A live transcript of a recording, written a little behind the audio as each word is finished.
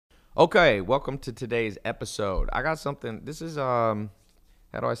Okay, welcome to today's episode. I got something. This is how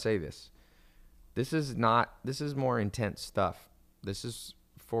do I say this? This is more intense stuff. This is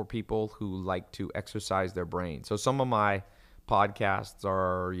for people who like to exercise their brain. So some of my podcasts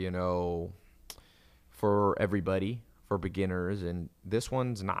are, for everybody, for beginners, and this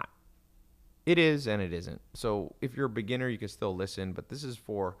one's not. It is and it isn't. So if you're a beginner, you can still listen, but this is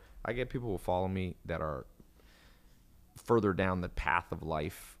for I get people who follow me that are further down the path of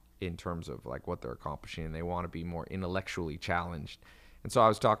life in terms of like what they're accomplishing, and they want to be more intellectually challenged. And so I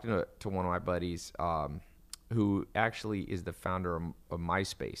was talking to one of my buddies who actually is the founder of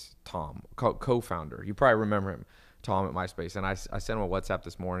MySpace, Tom, co-founder. You probably remember him, Tom at MySpace. And I sent him a WhatsApp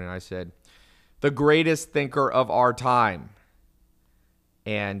this morning, and I said, the greatest thinker of our time.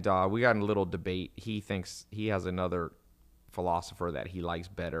 And we got in a little debate. He thinks he has another philosopher that he likes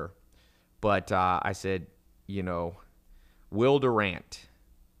better. But I said, Will Durant,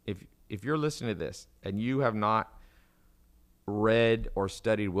 if you're listening to this and you have not read or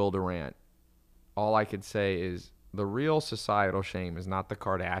studied Will Durant, all I could say is the real societal shame is not the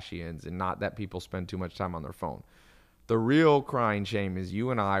Kardashians and not that people spend too much time on their phone. The real crying shame is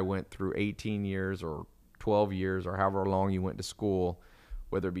you and I went through 18 years or 12 years or however long you went to school,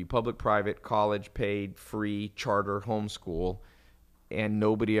 whether it be public, private, college, paid, free, charter, homeschool, and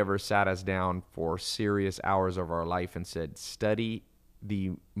nobody ever sat us down for serious hours of our life and said, study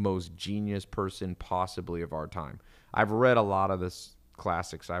the most genius person possibly of our time. I've read a lot of the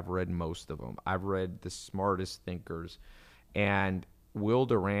classics. I've read most of them. I've read the smartest thinkers. And Will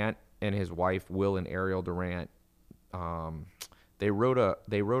Durant and his wife, Will and Ariel Durant, they wrote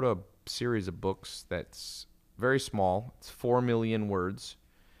a series of books that's very small. It's 4 million words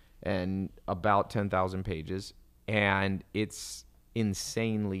and about 10,000 pages. And it's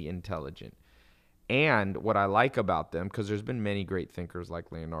insanely intelligent. And what I like about them, because there's been many great thinkers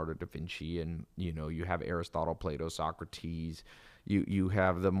like Leonardo da Vinci, and you have Aristotle, Plato, Socrates, you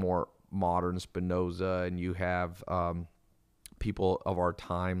have the more modern Spinoza, and you have people of our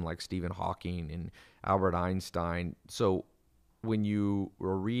time like Stephen Hawking and Albert Einstein. So when you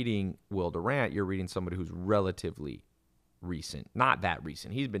are reading Will Durant, you're reading somebody who's relatively recent, not that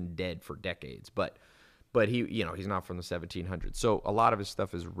recent. He's been dead for decades, but he, he's not from the 1700s. So a lot of his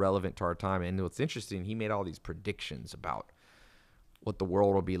stuff is relevant to our time. And what's interesting, he made all these predictions about what the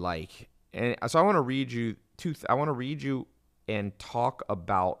world will be like. And so I want to read you and talk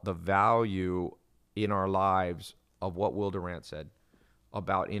about the value in our lives of what Will Durant said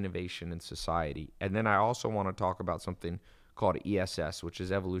about innovation in society. And then I also want to talk about something called ESS, which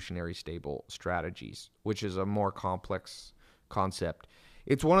is evolutionary stable strategies, which is a more complex concept.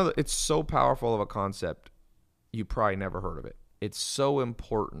 It's so powerful of a concept, you probably never heard of it. It's so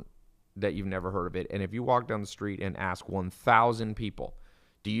important that you've never heard of it. And if you walk down the street and ask 1,000 people,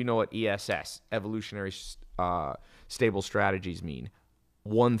 do you know what ESS, evolutionary stable strategies, mean?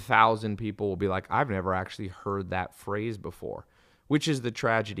 1,000 people will be like, I've never actually heard that phrase before, which is the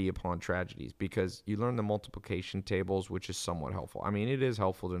tragedy upon tragedies, because you learn the multiplication tables, which is somewhat helpful. I mean, it is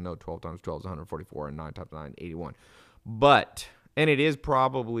helpful to know 12 times 12 is 144 and 9 times 9 81. And it is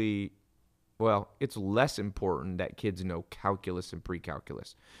probably, it's less important that kids know calculus and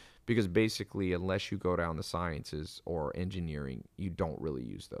pre-calculus, because basically, unless you go down the sciences or engineering, you don't really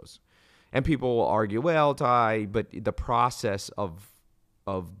use those. And people will argue, well, Tai, but the process of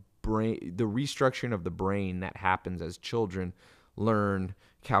brain, the restructuring of the brain that happens as children learn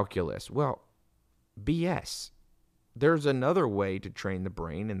calculus. Well, BS. There's another way to train the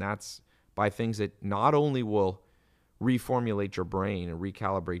brain, and that's by things that not only will reformulate your brain and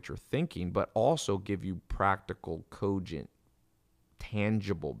recalibrate your thinking, but also give you practical, cogent,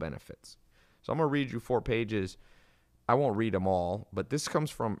 tangible benefits. So I'm going to read you 4 pages. I won't read them all, but this comes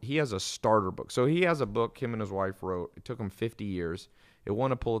from, he has a starter book. So he has a book him and his wife wrote. It took him 50 years. It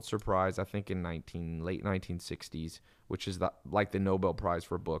won a Pulitzer Prize, I think, in late 1960s, which is like the Nobel Prize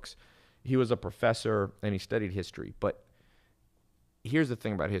for books. He was a professor, and he studied history. But here's the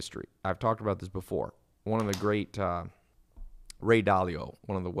thing about history. I've talked about this before. One of the great, Ray Dalio,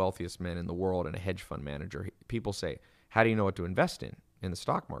 one of the wealthiest men in the world and a hedge fund manager, people say, how do you know what to invest in the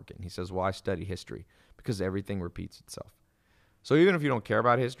stock market? And he says, well, I study history because everything repeats itself. So even if you don't care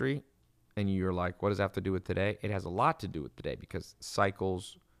about history and you're like, what does that have to do with today? It has a lot to do with today, because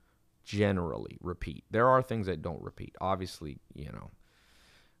cycles generally repeat. There are things that don't repeat. Obviously,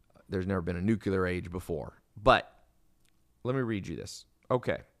 there's never been a nuclear age before. But let me read you this.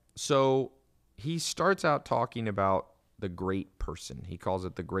 Okay, so he starts out talking about the great person. He calls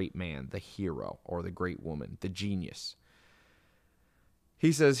it the great man, the hero, or the great woman, the genius.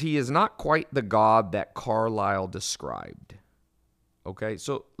 He says he is not quite the God that Carlyle described. Okay,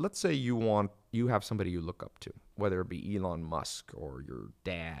 so let's say you have somebody you look up to, whether it be Elon Musk or your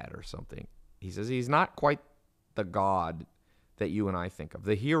dad or something. He says he's not quite the god that you and I think of.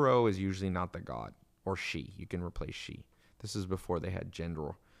 The hero is usually not the god or she. You can replace she. This is before they had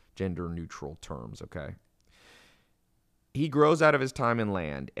gender neutral terms, okay? He grows out of his time in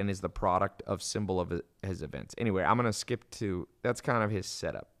land and is the product of symbol of his events. Anyway, I'm going to skip to, that's kind of his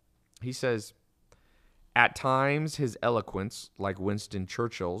setup. He says, at times his eloquence, like Winston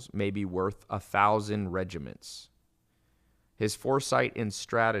Churchill's, may be worth 1,000 regiments. His foresight in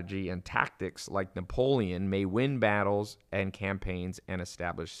strategy and tactics, like Napoleon, may win battles and campaigns and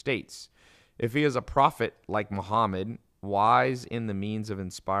establish states. If he is a prophet like Muhammad, wise in the means of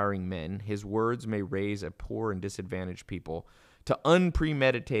inspiring men, his words may raise a poor and disadvantaged people to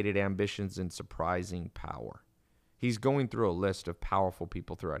unpremeditated ambitions and surprising power. He's going through a list of powerful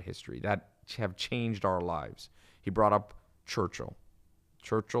people throughout history that have changed our lives. He brought up Churchill.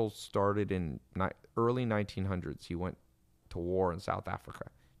 Churchill started in early 1900s. He went to war in South Africa.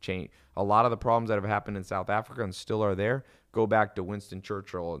 A lot of the problems that have happened in South Africa and still are there go back to Winston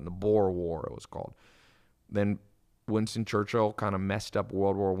Churchill and the Boer War, it was called. Then Winston Churchill kind of messed up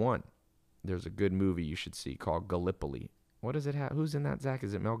World War I. There's a good movie you should see called Gallipoli. What does it have? Who's in that, Zach?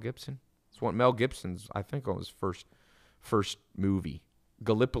 Is it Mel Gibson? It's one Mel Gibson's, I think, on his first movie.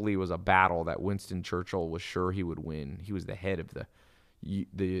 Gallipoli was a battle that Winston Churchill was sure he would win. He was the head of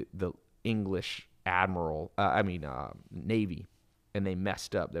the English Navy, and they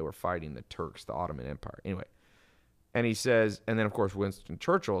messed up. They were fighting the Turks, the Ottoman Empire. Anyway, and he says, and then of course Winston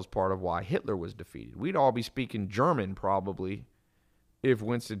Churchill is part of why Hitler was defeated. We'd all be speaking German probably if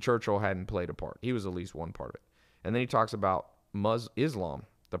Winston Churchill hadn't played a part. He was at least one part of it. And then he talks about Islam,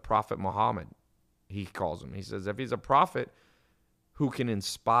 the Prophet Muhammad, he calls him. He says if he's a prophet who can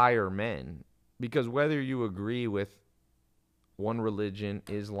inspire men, because whether you agree with one religion,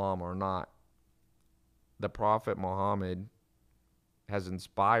 Islam or not, the Prophet Muhammad has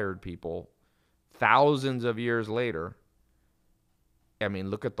inspired people thousands of years later. I mean,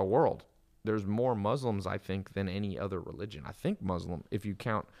 look at the world. There's more Muslims, I think, than any other religion. I think Muslim, if you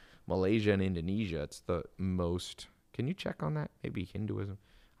count Malaysia and Indonesia, it's the most. Can you check on that? Maybe Hinduism.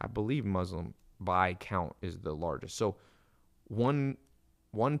 I believe Muslim by count is the largest. So one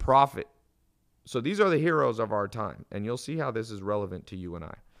prophet. So these are the heroes of our time, and you'll see how this is relevant to you and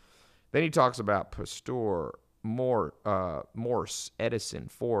I. Then he talks about Pasteur, Morse, Edison,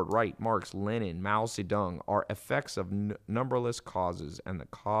 Ford, Wright, Marx, Lenin, Mao Zedong are effects of numberless causes and the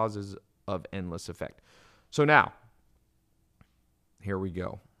causes of endless effect. So now, here we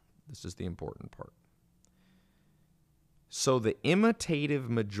go. This is the important part. So the imitative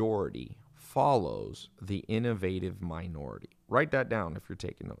majority follows the innovative minority. Write that down if you're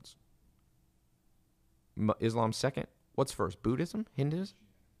taking notes. Islam second. What's first? Buddhism? Hinduism?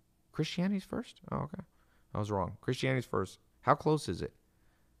 Christianity's first? Oh, okay. I was wrong. Christianity's first. How close is it?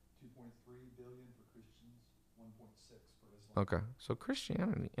 2.3 billion for Christians, 1.6 for Islam. Okay. So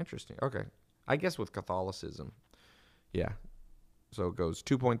Christianity, interesting. Okay. I guess with Catholicism. Yeah. So it goes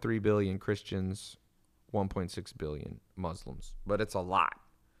 2.3 billion Christians, 1.6 billion Muslims. But it's a lot,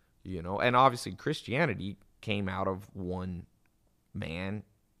 you know. And obviously Christianity came out of one man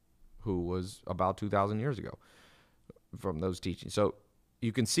who was about 2,000 years ago from those teachings. So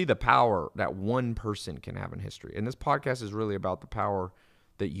you can see the power that one person can have in history. And this podcast is really about the power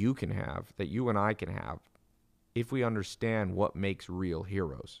that you can have, that you and I can have, if we understand what makes real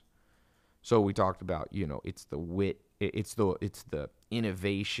heroes. So we talked about, you know, it's the wit, it's the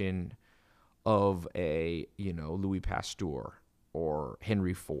innovation of a, you know, Louis Pasteur or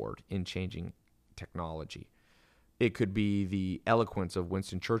Henry Ford in changing technology. It could be the eloquence of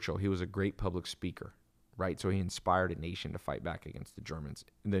Winston Churchill. He was a great public speaker, right? So he inspired a nation to fight back against the Germans.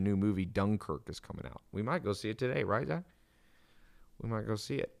 The new movie Dunkirk is coming out. We might go see it today, right, Zach? We might go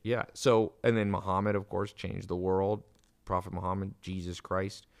see it. Yeah. So, and then Muhammad, of course, changed the world. Prophet Muhammad, Jesus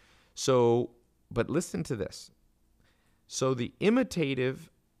Christ. So, but listen to this. So the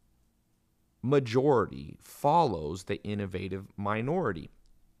imitative majority follows the innovative minority.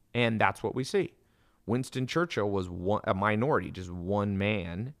 And that's what we see. Winston Churchill was a minority, just one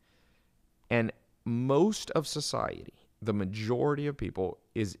man. And most of society, the majority of people,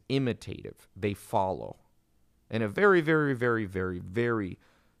 is imitative. They follow. And a very, very, very, very, very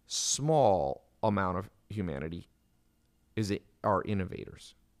small amount of humanity are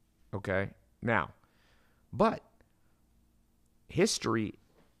innovators. Okay? Now, but history,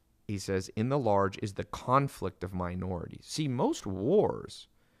 he says, in the large is the conflict of minorities. See, most wars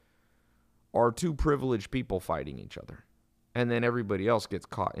are two privileged people fighting each other. And then everybody else gets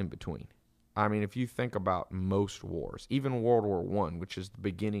caught in between. I mean, if you think about most wars, even World War One, which is the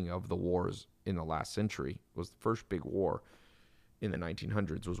beginning of the wars in the last century, was the first big war in the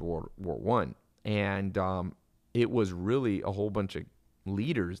 1900s was World War One, and it was really a whole bunch of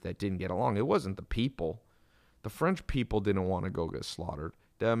leaders that didn't get along. It wasn't the people. The French people didn't want to go get slaughtered.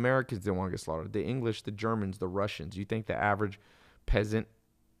 The Americans didn't want to get slaughtered. The English, the Germans, the Russians. You think the average peasant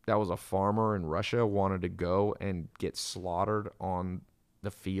that was a farmer in Russia wanted to go and get slaughtered on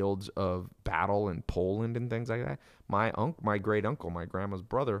the fields of battle in Poland and things like that? My great uncle, my grandma's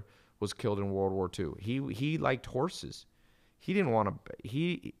brother, was killed in World War II. He liked horses. He didn't want to.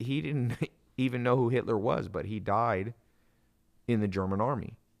 He didn't even know who Hitler was, but he died in the German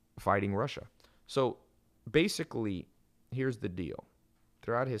army fighting Russia. So basically, here's the deal.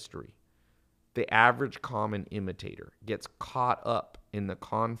 Throughout history, the average common imitator gets caught up in the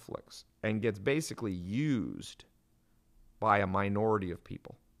conflicts and gets basically used by a minority of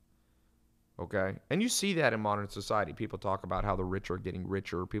people. Okay? And you see that in modern society. People talk about how the rich are getting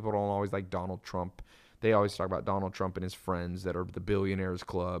richer. People don't always like Donald Trump. They always talk about Donald Trump and his friends that are the billionaires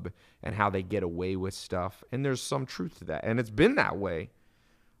club and how they get away with stuff. And there's some truth to that. And it's been that way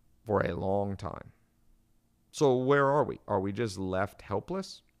for a long time. So where are we? Are we just left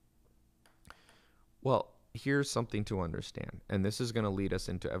helpless? Well, here's something to understand. And this is going to lead us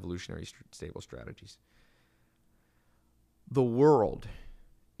into evolutionary stable strategies. The world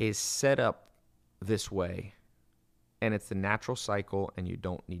is set up this way, and it's the natural cycle, and you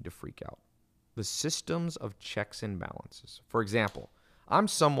don't need to freak out. The systems of checks and balances. For example, I'm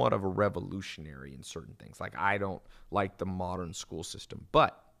somewhat of a revolutionary in certain things. Like, I don't like the modern school system.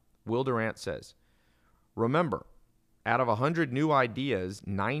 But Will Durant says, remember, out of 100 new ideas,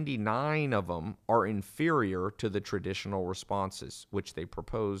 99 of them are inferior to the traditional responses, which they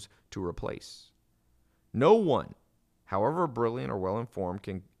propose to replace. No one, however brilliant or well-informed,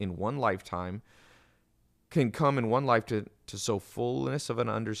 can come in one life to so fullness of an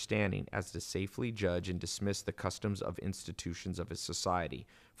understanding as to safely judge and dismiss the customs of institutions of his society.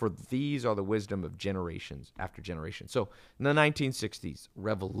 For these are the wisdom of generations after generation. So in the 1960s,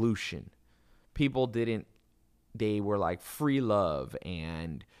 revolution. People they were like free love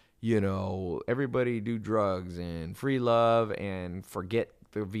and, everybody do drugs and free love and forget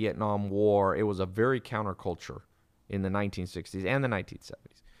the Vietnam War. It was a very counterculture in the 1960s and the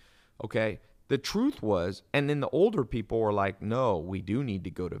 1970s. Okay? The truth was, and then the older people were like, no, we do need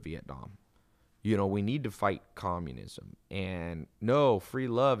to go to Vietnam. We need to fight communism. And no, free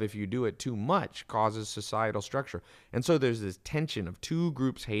love, if you do it too much, causes societal structure. And so there's this tension of two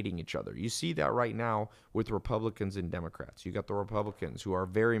groups hating each other. You see that right now with Republicans and Democrats. You got the Republicans who are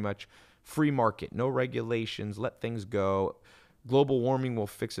very much free market, no regulations, let things go. Global warming will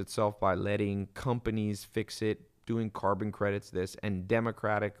fix itself by letting companies fix it, doing carbon credits, this, and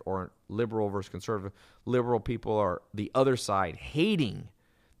Democratic or liberal versus conservative. Liberal people are the other side, hating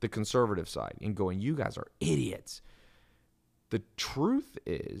the conservative side and going, you guys are idiots. The truth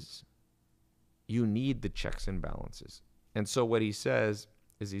is, you need the checks and balances. And so what he says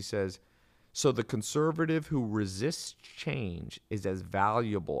is, so the conservative who resists change is as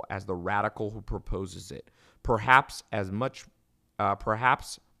valuable as the radical who proposes it. Perhaps much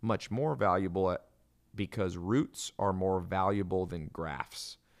more valuable because roots are more valuable than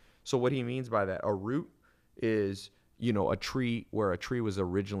grafts. So what he means by that, a root is, a tree where a tree was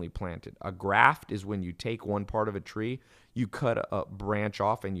originally planted. A graft is when you take one part of a tree, you cut a branch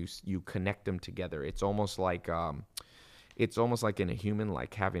off and you connect them together. It's almost like in a human,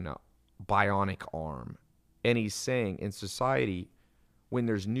 like having a bionic arm. And he's saying in society, when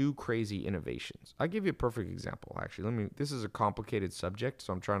there's new crazy innovations, I'll give you a perfect example. Actually, this is a complicated subject,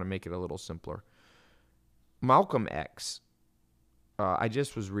 so I'm trying to make it a little simpler. Malcolm X, I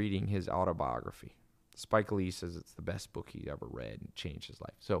just was reading his autobiography. Spike Lee says it's the best book he ever read and changed his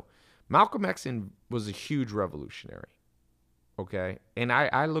life. So Malcolm X was a huge revolutionary, okay? And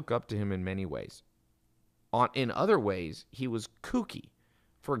I look up to him in many ways. In other ways, he was kooky.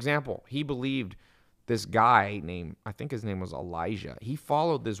 For example, he believed this guy named, I think his name was Elijah. He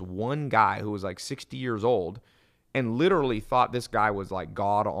followed this one guy who was like 60 years old and literally thought this guy was like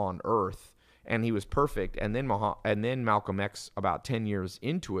God on earth and he was perfect. And then Malcolm X, about 10 years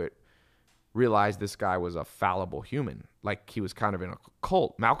into it, realized this guy was a fallible human, like he was kind of in a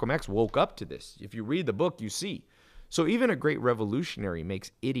cult. Malcolm X woke up to this. If you read the book, you see. So even a great revolutionary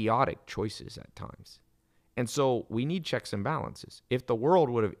makes idiotic choices at times. And so we need checks and balances. If the world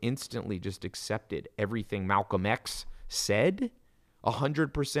would have instantly just accepted everything Malcolm X said,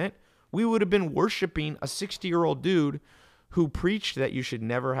 100%, we would have been worshiping a 60-year-old dude who preached that you should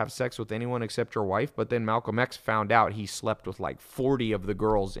never have sex with anyone except your wife, but then Malcolm X found out he slept with like 40 of the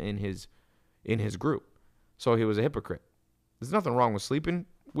girls in his in his group. So he was a hypocrite. There's nothing wrong with sleeping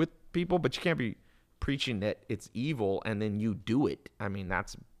with people, but you can't be preaching that it's evil and then you do it. I mean,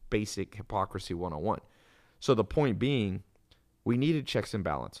 that's basic hypocrisy 101. So the point being, we needed checks and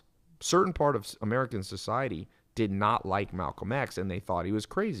balance. Certain part of American society did not like Malcolm X, and they thought he was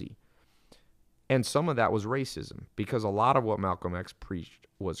crazy. And some of that was racism, because a lot of what Malcolm X preached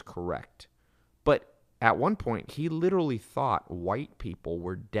was correct. But at one point, he literally thought white people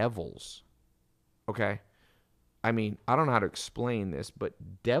were devils. Okay? I mean, I don't know how to explain this, but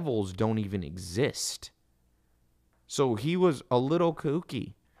devils don't even exist. So he was a little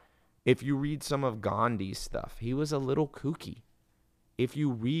kooky. If you read some of Gandhi's stuff, he was a little kooky. If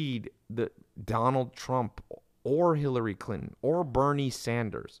you read the Donald Trump or Hillary Clinton or Bernie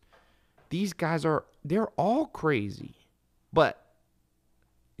Sanders, these guys they're all crazy. But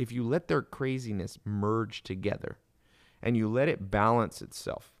if you let their craziness merge together and you let it balance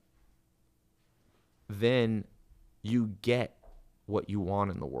itself, then you get what you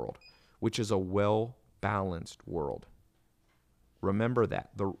want in the world, which is a well-balanced world. Remember that.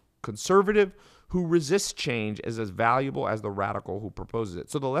 The conservative who resists change is as valuable as the radical who proposes it.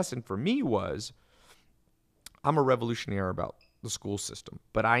 So the lesson for me was, I'm a revolutionary about the school system,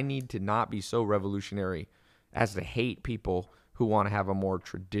 but I need to not be so revolutionary as to hate people who want to have a more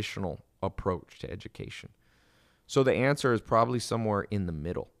traditional approach to education. So the answer is probably somewhere in the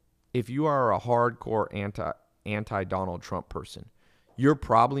middle. If you are a hardcore anti-Donald Trump person, you're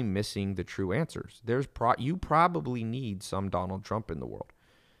probably missing the true answers. You probably need some Donald Trump in the world.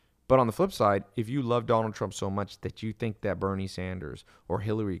 But on the flip side, if you love Donald Trump so much that you think that Bernie Sanders or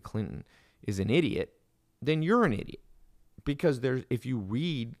Hillary Clinton is an idiot, then you're an idiot. Because if you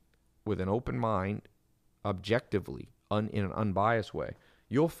read with an open mind, objectively, in an unbiased way,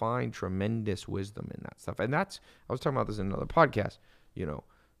 you'll find tremendous wisdom in that stuff. And I was talking about this in another podcast.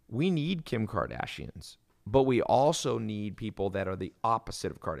 We need Kim Kardashians, but we also need people that are the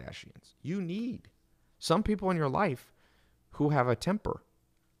opposite of Kardashians. You need some people in your life who have a temper.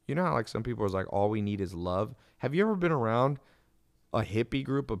 You know how like some people are like, all we need is love? Have you ever been around a hippie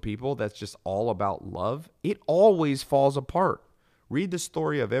group of people that's just all about love? It always falls apart. Read the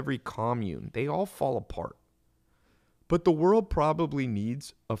story of every commune. They all fall apart. But the world probably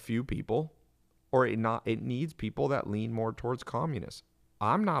needs a few people, or it needs people that lean more towards communists.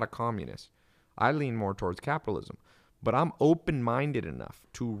 I'm not a communist. I lean more towards capitalism. But I'm open-minded enough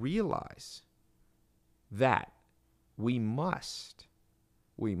to realize that we must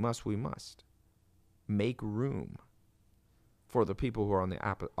make room for the people who are on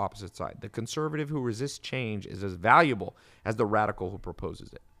the opposite side. The conservative who resists change is as valuable as the radical who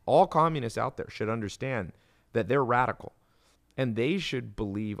proposes it. All communists out there should understand that they're radical, and they should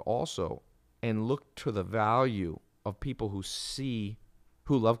believe also and look to the value of people who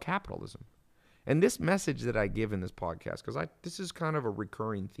love capitalism. And this message that I give in this podcast, because this is kind of a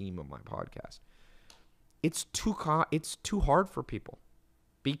recurring theme of my podcast, it's too hard for people,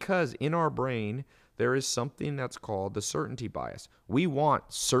 because in our brain there is something that's called the certainty bias. We want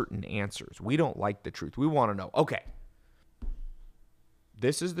certain answers. We don't like the truth. We want to know, okay,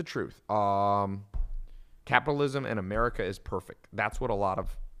 this is the truth. Capitalism in America is perfect. That's what a lot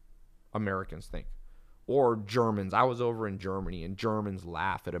of Americans think. Or Germans. I was over in Germany, and Germans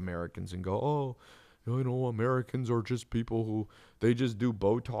laugh at Americans and go, Americans are just people who, they just do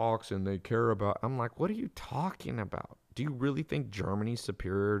Botox and they care about. I'm like, what are you talking about? Do you really think Germany's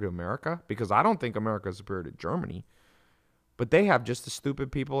superior to America? Because I don't think America is superior to Germany. But they have just as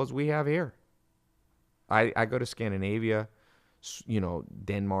stupid people as we have here. I go to Scandinavia,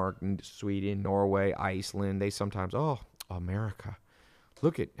 Denmark, Sweden, Norway, Iceland. They sometimes, America,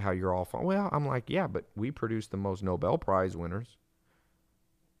 look at how you're all fun. Well, I'm like, yeah, but we produce the most Nobel Prize winners.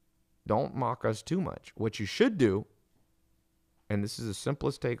 Don't mock us too much. What you should do, and this is the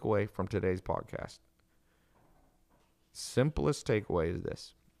simplest takeaway from today's podcast. Simplest takeaway is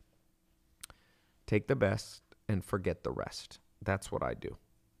this. Take the best and forget the rest. That's what I do.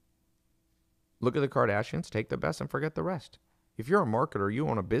 Look at the Kardashians. Take the best and forget the rest. If you're a marketer, you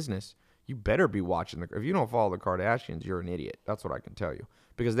own a business, you better be watching if you don't follow the Kardashians, you're an idiot. That's what I can tell you.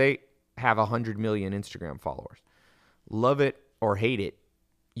 Because they have 100 million Instagram followers. Love it or hate it,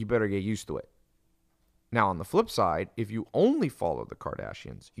 you better get used to it. Now, on the flip side, if you only follow the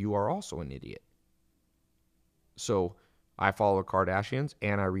Kardashians, you are also an idiot. So I follow the Kardashians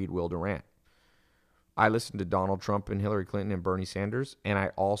and I read Will Durant. I listen to Donald Trump and Hillary Clinton and Bernie Sanders, and I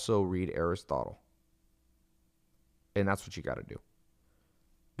also read Aristotle. And that's what you got to do.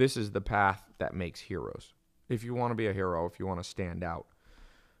 This is the path that makes heroes. If you want to be a hero, if you want to stand out,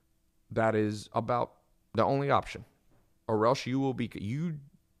 that is about the only option. Or else you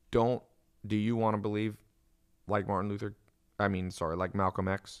don't Do you want to believe like like Malcolm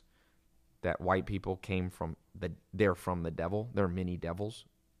X, that white people they're from the devil? They're mini devils.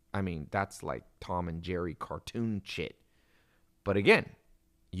 I mean, that's like Tom and Jerry cartoon shit. But again,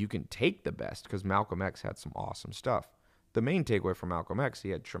 you can take the best because Malcolm X had some awesome stuff. The main takeaway from Malcolm X, he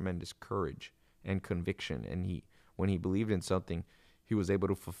had tremendous courage and conviction, and when he believed in something, he was able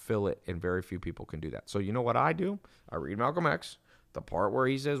to fulfill it, and very few people can do that. So you know what I do? I read Malcolm X, the part where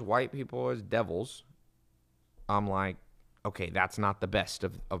he says white people as devils. I'm like, okay, that's not the best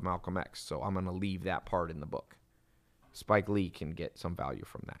of Malcolm X, so I'm going to leave that part in the book. Spike Lee can get some value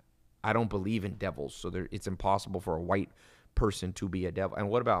from that. I don't believe in devils, so it's impossible for a white person to be a devil. And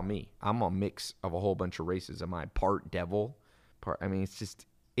what about me? I'm a mix of a whole bunch of races. Am I part devil?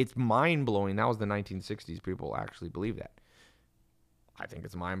 It's mind-blowing. That was the 1960s. People actually believe that. I think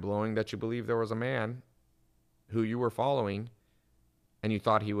it's mind-blowing that you believe there was a man who you were following and you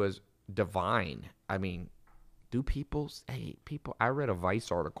thought he was divine. I mean, I read a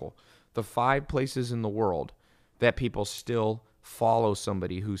Vice article, the 5 places in the world that people still follow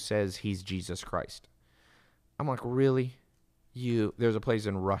somebody who says he's Jesus Christ. I'm like, really? There's a place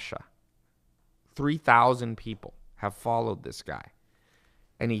in Russia. 3,000 people have followed this guy,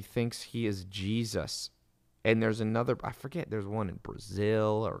 and he thinks he is Jesus. And there's another, I forget, there's one in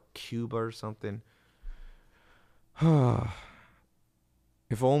Brazil or Cuba or something.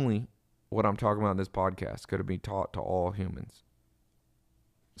 If only what I'm talking about in this podcast could have been taught to all humans.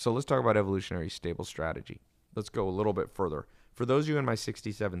 So let's talk about evolutionary stable strategy. Let's go a little bit further. For those of you in my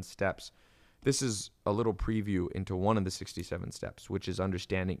 67 steps, this is a little preview into one of the 67 steps, which is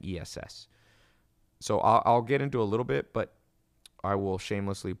understanding ESS. So I'll get into a little bit, but I will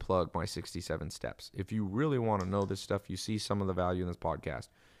shamelessly plug my 67 steps. If you really want to know this stuff, you see some of the value in this podcast.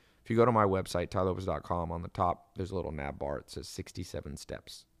 If you go to my website, tailopez.com, on the top, there's a little nav bar. It says 67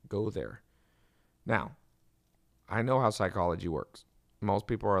 steps. Go there. Now, I know how psychology works. Most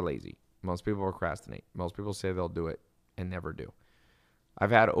people are lazy. Most people procrastinate. Most people say they'll do it and never do.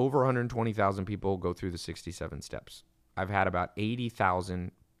 I've had over 120,000 people go through the 67 steps. I've had about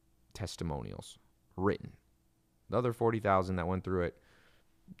 80,000 testimonials written. The other 40,000 that went through it,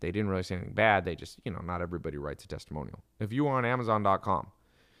 they didn't really say anything bad. They just, not everybody writes a testimonial. If you were on Amazon.com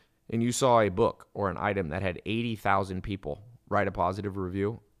and you saw a book or an item that had 80,000 people write a positive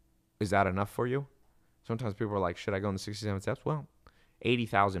review, is that enough for you? Sometimes people are like, should I go in the 67 steps? Well,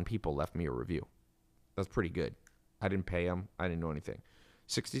 80,000 people left me a review. That's pretty good. I didn't pay them. I didn't know anything.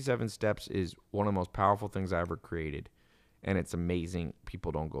 67 steps is one of the most powerful things I ever created. And it's amazing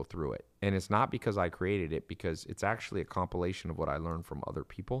people don't go through it. And it's not because I created it, because it's actually a compilation of what I learned from other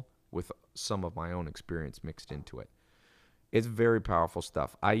people with some of my own experience mixed into it. It's very powerful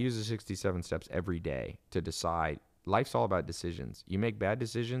stuff. I use the 67 steps every day to decide. Life's all about decisions. You make bad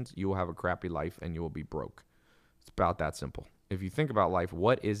decisions, you will have a crappy life and you will be broke. It's about that simple. If you think about life,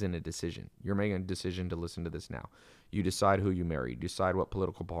 what isn't a decision? You're making a decision to listen to this now. You decide who you marry. You decide what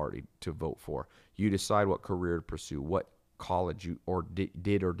political party to vote for. You decide what career to pursue, what college you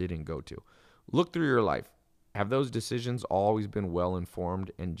did or didn't go to. Look through your life. Have those decisions always been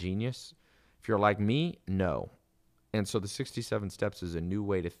well-informed and genius? If you're like me, no. And so the 67 steps is a new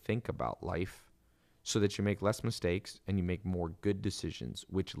way to think about life so that you make less mistakes and you make more good decisions,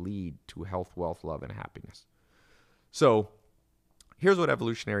 which lead to health, wealth, love, and happiness. So here's what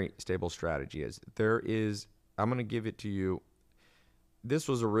evolutionary stable strategy is. I'm going to give it to you. This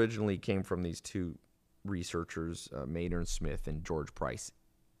was originally came from these two researchers, Maynard Smith and George Price.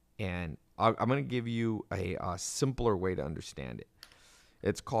 And I'm going to give you a simpler way to understand it.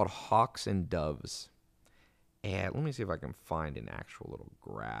 It's called hawks and doves. And let me see if I can find an actual little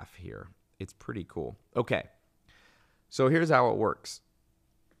graph here. It's pretty cool. Okay. So here's how it works.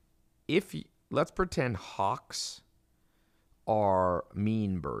 Let's pretend hawks are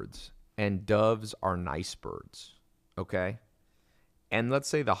mean birds and doves are nice birds. Okay? And let's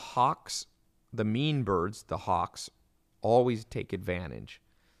say the mean birds, the hawks, always take advantage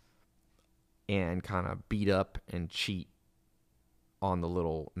and kind of beat up and cheat on the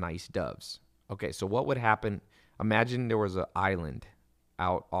little nice doves. Okay, so what would happen? Imagine there was an island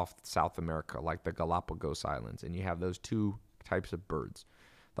out off South America, like the Galapagos Islands, and you have those two types of birds,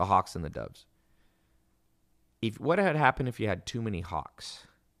 the hawks and the doves. What had happened if you had too many hawks?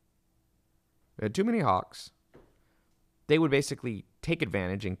 If you had too many hawks, they would basically take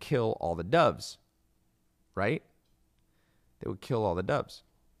advantage and kill all the doves, right? They would kill all the doves.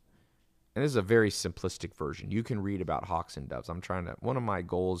 And this is a very simplistic version. You can read about hawks and doves. One of my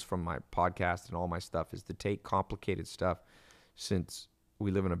goals from my podcast and all my stuff is to take complicated stuff, since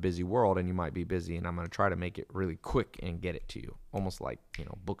we live in a busy world and you might be busy, and I'm going to try to make it really quick and get it to you, almost like,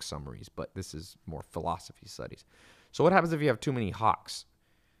 book summaries, but this is more philosophy studies. So what happens if you have too many hawks?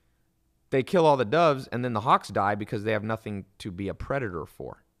 They kill all the doves, and then the hawks die because they have nothing to be a predator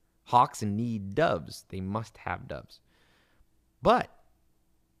for. Hawks need doves. They must have doves. But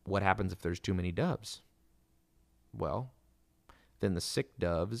what happens if there's too many doves? Well, then the sick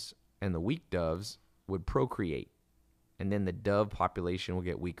doves and the weak doves would procreate. And then the dove population will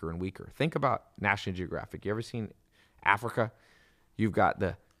get weaker and weaker. Think about National Geographic. You ever seen Africa? You've got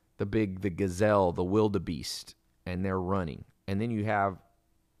the gazelle, the wildebeest, and they're running. And then you have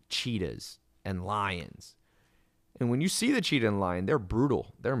cheetahs and lions. And when you see the cheetah and lion, they're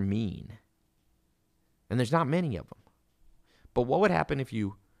brutal. They're mean. And there's not many of them. But what would happen if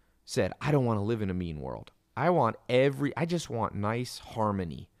you said, I don't want to live in a mean world. I just want nice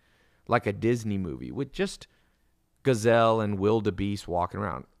harmony, like a Disney movie with just gazelle and wildebeest walking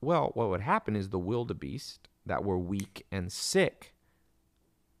around. Well, what would happen is the wildebeest that were weak and sick,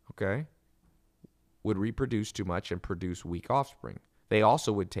 okay, would reproduce too much and produce weak offspring. They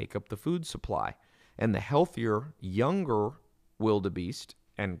also would take up the food supply. And the healthier, younger wildebeest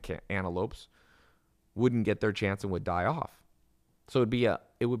and antelopes wouldn't get their chance and would die off. So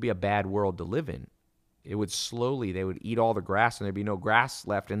it would be a bad world to live in. They would eat all the grass and there'd be no grass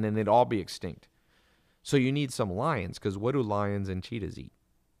left, and then they'd all be extinct. So you need some lions, because what do lions and cheetahs eat?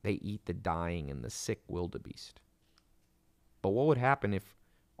 They eat the dying and the sick wildebeest. But what would happen if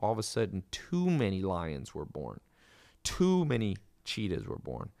all of a sudden too many lions were born? Too many cheetahs were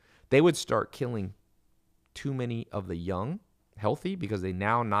born. They would start killing too many of the young, healthy, because they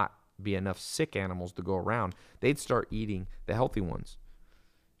now not be enough sick animals to go around. They'd start eating the healthy ones.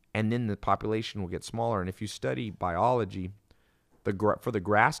 And then the population will get smaller. And if you study biology, for the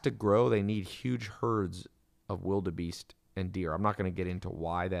grass to grow, they need huge herds of wildebeest and deer. I'm not going to get into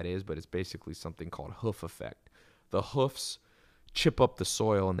why that is, but it's basically something called hoof effect. The hoofs chip up the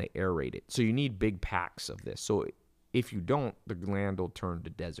soil and they aerate it. So you need big packs of this. So if you don't, the land will turn to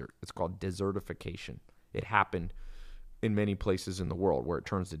desert. It's called desertification. It happened in many places in the world where it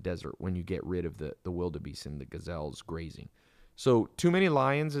turns to desert when you get rid of the wildebeest and the gazelles grazing. So too many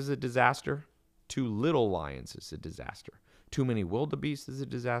lions is a disaster. Too little lions is a disaster. Too many wildebeest is a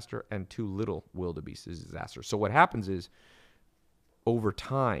disaster, and too little wildebeest is a disaster. So what happens is, over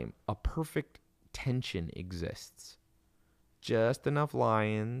time, a perfect tension exists. Just enough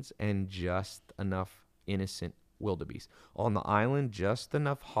lions and just enough innocent wildebeest. On the island, just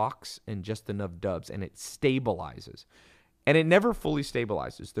enough hawks and just enough doves, and it stabilizes. And it never fully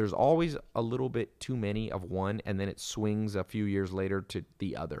stabilizes. There's always a little bit too many of one, and then it swings a few years later to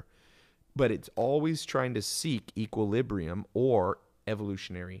the other. But it's always trying to seek equilibrium or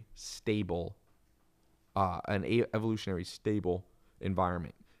evolutionary stable, evolutionary stable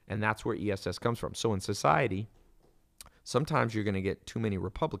environment. And that's where ESS comes from. So in society, sometimes you're going to get too many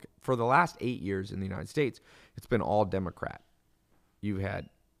Republicans. For the last 8 years in the United States, it's been all Democrat. You've had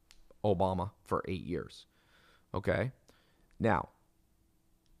Obama for 8 years. Okay? Now,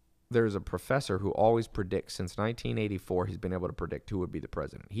 there's a professor who always predicts, since 1984, he's been able to predict who would be the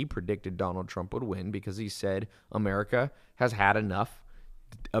president. He predicted Donald Trump would win because he said America has had enough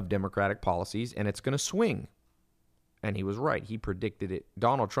of democratic policies and it's going to swing. And he was right. He predicted it.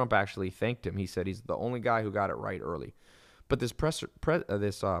 Donald Trump actually thanked him. He said he's the only guy who got it right early. But this professor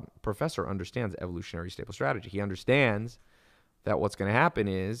understands evolutionary stable strategy. He understands that what's going to happen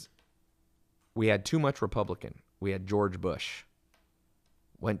is we had too much Republican. We had George Bush.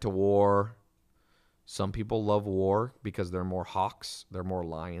 Went to war. Some people love war because they're more hawks, they're more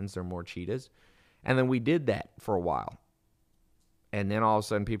lions, they're more cheetahs. And then we did that for a while. And then all of a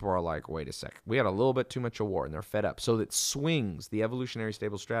sudden people are like, wait a sec, we had a little bit too much of war, and they're fed up. So it swings, the evolutionary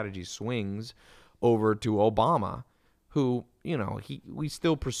stable strategy swings over to Obama, who, we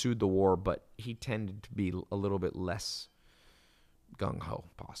still pursued the war, but he tended to be a little bit less gung-ho,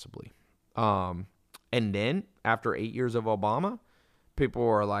 possibly. And then after 8 years of Obama, people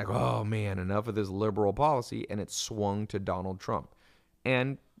were like, oh man, enough of this liberal policy, and it swung to Donald Trump.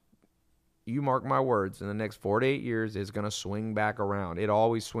 And you mark my words, in the next 4 to 8 years, it's going to swing back around. It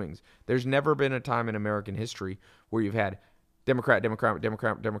always swings. There's never been a time in American history where you've had Democrat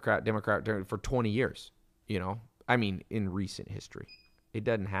for 20 years, in recent history. It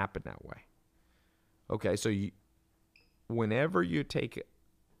doesn't happen that way. Okay, so whenever you take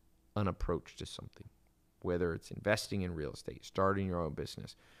an approach to something, whether it's investing in real estate, starting your own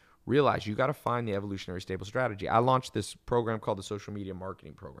business, realize you got to find the evolutionary stable strategy. I launched this program called the Social Media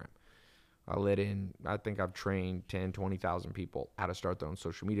Marketing Program. I think I've trained 10, 20,000 people how to start their own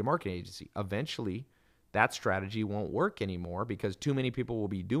social media marketing agency. Eventually, that strategy won't work anymore because too many people will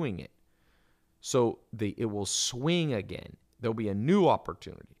be doing it. So it will swing again. There'll be a new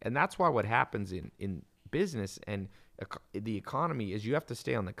opportunity. And that's why what happens in business and the economy is you have to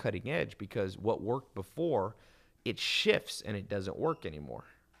stay on the cutting edge, because what worked before, it shifts and it doesn't work anymore.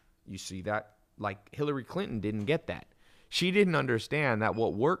 You see that? Like Hillary Clinton didn't get that. She didn't understand that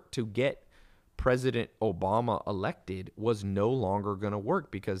what worked to get President Obama elected was no longer going to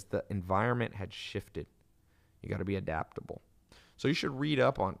work because the environment had shifted. You got to be adaptable. So you should read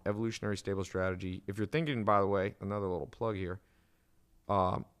up on evolutionary stable strategy. If you're thinking, by the way, another little plug here,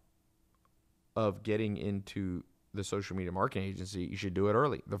 of getting into the social media marketing agency, you should do it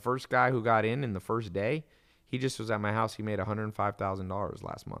early. The first guy who got in the first day, he just was at my house. He made $105,000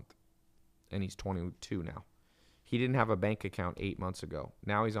 last month, and he's 22 now. He didn't have a bank account 8 months ago.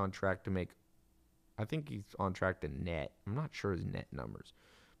 Now he's on track to make, I think he's on track to net. I'm not sure his net numbers,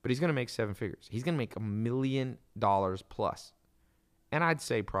 but he's going to make 7 figures. He's going to make $1 million plus. And I'd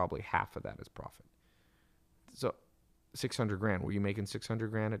say probably half of that is profit. So 600 grand. Were you making 600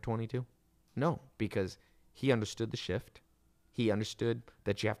 grand at 22? No, because he understood the shift. He understood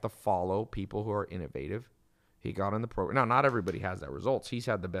that you have to follow people who are innovative. He got in the program. Now, not everybody has that results. He's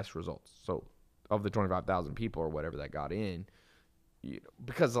had the best results. So of the 25,000 people or whatever that got in,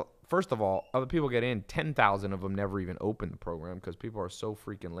 because first of all, other people get in, 10,000 of them never even open the program because people are so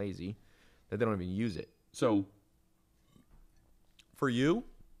freaking lazy that they don't even use it. So for you,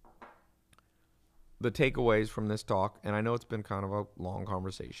 the takeaways from this talk, and I know it's been kind of a long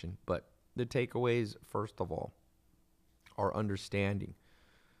conversation, but the takeaways, first of all, are understanding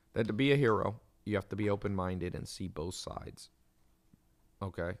that to be a hero, you have to be open-minded and see both sides.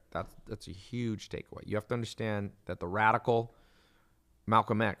 Okay? That's a huge takeaway. You have to understand that the radical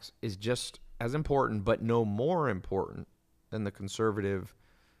Malcolm X is just as important, but no more important than the conservative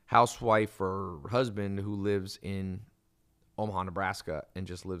housewife or husband who lives in Omaha, Nebraska, and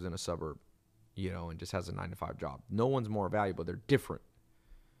just lives in a suburb, and just has a 9-to-5 job. No one's more valuable. They're different.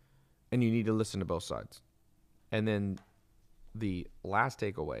 And you need to listen to both sides. And then the last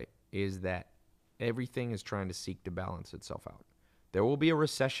takeaway is that everything is trying to seek to balance itself out. There will be a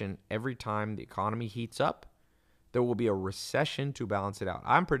recession every time the economy heats up. There will be a recession to balance it out.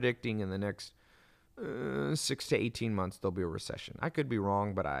 I'm predicting in the next 6 to 18 months there'll be a recession. I could be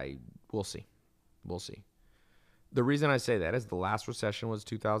wrong, but we'll see. We'll see. The reason I say that is the last recession was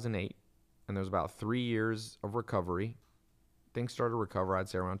 2008, and there was about 3 years of recovery. Things started to recover, I'd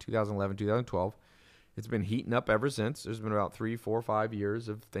say, around 2011, 2012. It's been heating up ever since. There's been about 3, 4, 5 years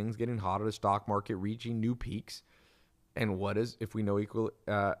of things getting hotter, the stock market reaching new peaks. And what is, if we know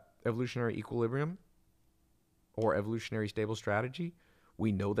evolutionary equilibrium or evolutionary stable strategy,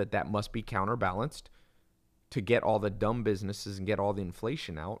 we know that must be counterbalanced. To get all the dumb businesses and get all the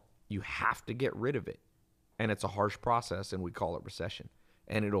inflation out, you have to get rid of it. And it's a harsh process, and we call it recession.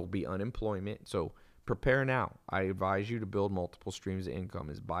 And it'll be unemployment. So prepare now. I advise you to build multiple streams of income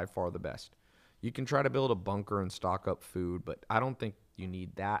is by far the best. You can try to build a bunker and stock up food, but I don't think you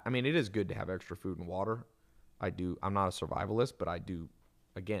need that. I mean, it is good to have extra food and water. I'm not a survivalist, but I do.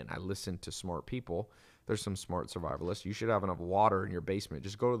 Again, I listen to smart people. There's some smart survivalists. You should have enough water in your basement.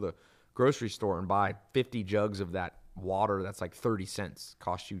 Just go to the grocery store and buy 50 jugs of that water that's like 30 cents.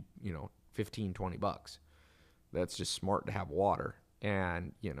 Cost you, 15, 20 bucks. That's just smart to have water.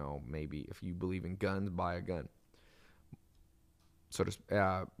 And, maybe if you believe in guns, buy a gun.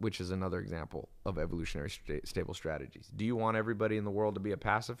 Which is another example of evolutionary stable strategies. Do you want everybody in the world to be a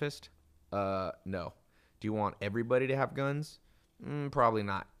pacifist? No. Do you want everybody to have guns? Probably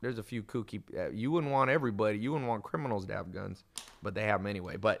not. There's a few kooky. You wouldn't want everybody. You wouldn't want criminals to have guns, but they have them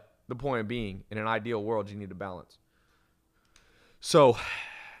anyway. But the point being, in an ideal world, you need a balance. So,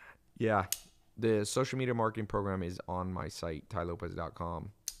 yeah, the social media marketing program is on my site, tailopez.com.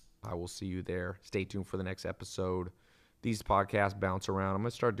 I will see you there. Stay tuned for the next episode. These podcasts bounce around. I'm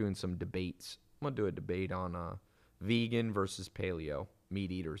going to start doing some debates. I'm going to do a debate on vegan versus paleo,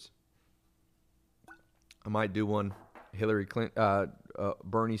 meat eaters. I might do one, Hillary Clinton,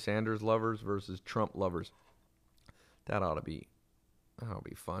 Bernie Sanders lovers versus Trump lovers. That'll be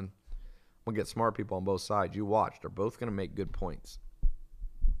fun. I'm going to get smart people on both sides. You watch. They're both going to make good points.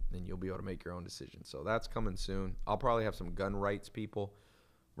 Then you'll be able to make your own decision. So that's coming soon. I'll probably have some gun rights people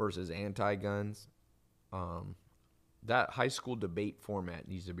versus anti-guns. That high school debate format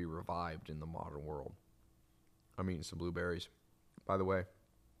needs to be revived in the modern world. I'm eating some blueberries. By the way,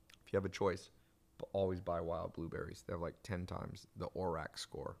 if you have a choice, always buy wild blueberries. They have like 10 times the ORAC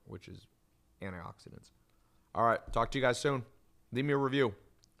score, which is antioxidants. All right, talk to you guys soon. Leave me a review.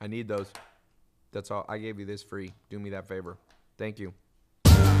 I need those. That's all. I gave you this free. Do me that favor. Thank you.